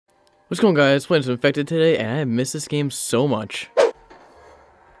What's going on, guys? Playing some Infected today, and I missed this game so much.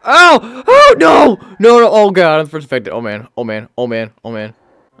 Oh! Oh no! No! Oh god, I'm the first infected. Oh man! Oh man! Oh man! Oh man!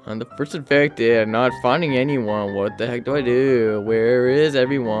 I'm the first infected. I'm not finding anyone. What the heck do I do? Where is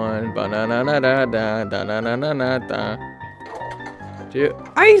everyone? Ba-na-na-na-da-da, dude,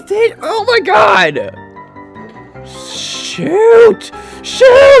 I did. Oh my god! Shoot!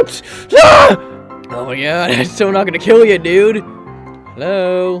 Shoot! Ah! Oh my god! I'm still not gonna kill you, dude.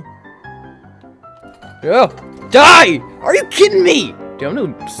 Hello. Oh, die! Are you kidding me? Dude, I'm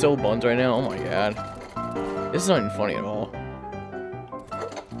doing so buns right now. Oh my god. This is not even funny at all.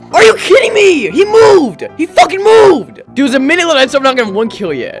 Are you kidding me? He moved! He fucking moved! Dude, it was a minute left, so I'm not gonna one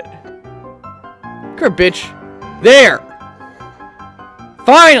kill yet. Come here, bitch. There!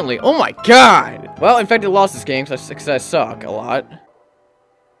 Finally! Oh my god! Well, in fact, I lost this game because I suck a lot.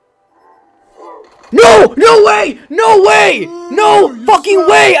 No! No way! No way! No fucking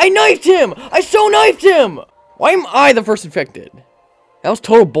way! I knifed him! I so knifed him! Why am I the first infected? That was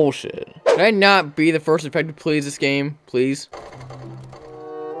total bullshit. Can I not be the first infected, please, this game? Please?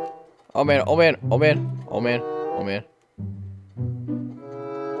 Oh man, oh man, oh man, oh man, oh man.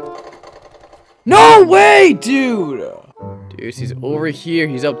 No way, dude! Dude, he's over here.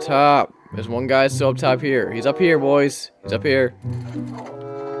 He's up top. There's one guy still up top here. He's up here, boys. He's up here.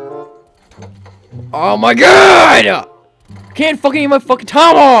 Oh my god! I can't fucking eat my fucking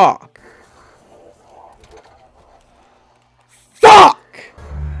tomahawk! Fuck!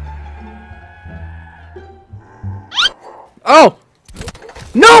 Oh!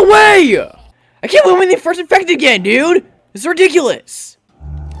 No way! I can't believe I'm the first infected again, dude! This is ridiculous!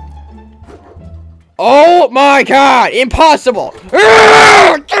 Oh my god! Impossible!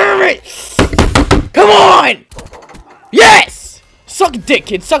 Arrgh, damn it! Come on! Yes! Suck a dick,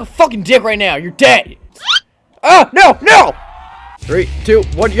 kid. Suck a fucking dick right now. You're dead. Oh, no, no! 3, 2,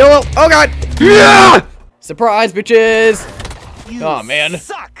 1, YOLO. Oh, God. Yeah! Surprise, bitches. Oh, man.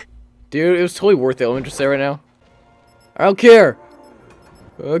 Suck. Dude, it was totally worth it. Let me just say right now. I don't care.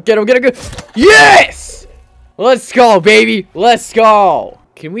 Get him, get him, get him. Yes! Let's go, baby. Let's go.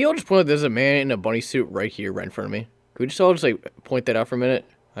 Can we all just point out there's a man in a bunny suit right here, right in front of me? Can we just all just, like, point that out for a minute?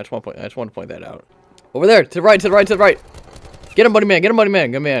 I just want to point that out. Over there. To the right, to the right, to the right. Get him, buddy man. Get him, buddy man.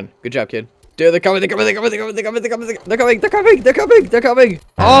 Good man. Good job, kid. Dude, they're coming. They're coming. They're coming. They're coming. They're coming. They're coming. They're coming. They're coming. They're coming. They're coming.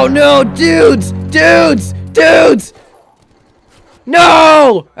 Oh no, dudes! Dudes! Dudes!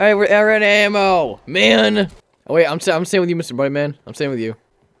 No! I ran ammo, man. Oh wait, I'm staying with you, Mr. Buddy man. I'm staying with you.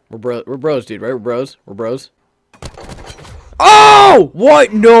 We're bros, dude. Right? We're bros. We're bros. Oh!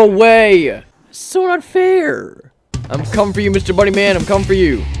 What? No way! So unfair. I'm coming for you, Mr. Buddy man. I'm coming for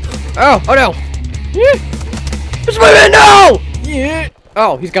you. Oh! Oh no! Yeah. Mr. Buddy man, no! Yeah.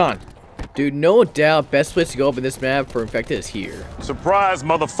 Oh, he's gone. Dude, no doubt, best place to go up in this map for infected is here. Surprise,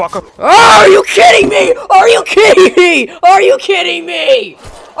 motherfucker. Oh, are you kidding me? Are you kidding me? Are you kidding me?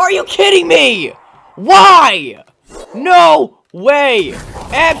 Are you kidding me? Why? No way.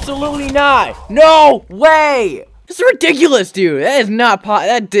 Absolutely not. No way. This is ridiculous, dude. That is not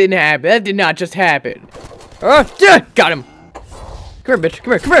that didn't happen. That did not just happen. Got him. Come here, bitch.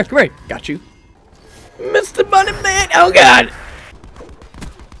 Come here, come here, come here. Got you. Mr. Bunny Man. Oh, God.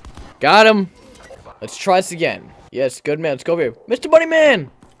 Got him. Let's try this again. Yes, good man. Let's go over here. Mr. Bunny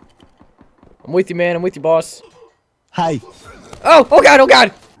Man. I'm with you, man. I'm with you, boss. Hi. Oh, oh, God. Oh,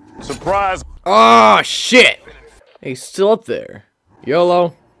 God. Surprise. Oh, shit. He's still up there.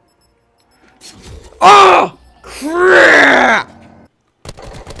 YOLO. Oh, crap.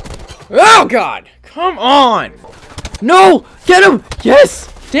 Oh, God. Come on. No. Get him. Yes.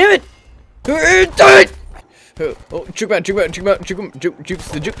 Damn it. Damn it. Oh, juke him out, juke him out, juke him out, juke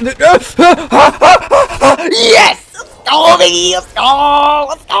the juke. Yes! Let's go, baby! Let's go!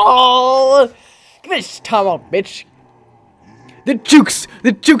 Let's go! Give me this tomahawk, bitch. The jukes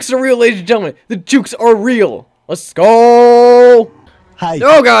are real, ladies and gentlemen. The jukes are real. Let's go! Hi.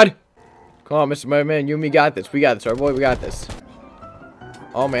 Oh, God! Come on, Mr. My Man, you and me got this. We got this, our boy, we got this.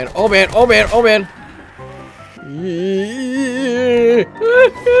 Oh, man, oh, man, oh, man, oh, man.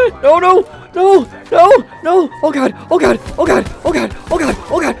 No, no! No! No! No! Oh god! Oh god! Oh god! Oh god! Oh god!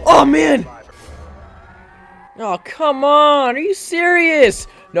 Oh god! Oh man! Oh come on! Are you serious?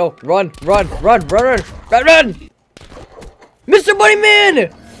 No! Run! Run! Run! Run! Run! Run! Run! Mr. Bunny Man!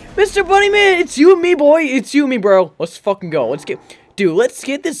 Mr. Bunny Man! It's you and me, boy! It's you and me, bro! Let's fucking go! Let's get, dude! Let's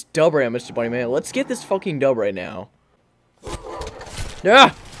get this dub right now, Mr. Bunny Man! Let's get this fucking dub right now!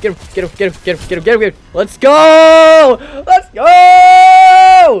 Ah! Get him! Get him! Get him! Get him! Get him! Get him! Get him! Let's go! Let's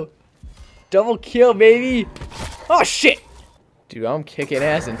go! Double kill, baby. Oh, shit. Dude, I'm kicking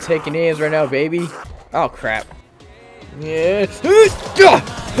ass and taking names right now, baby. Oh, crap. Yeah.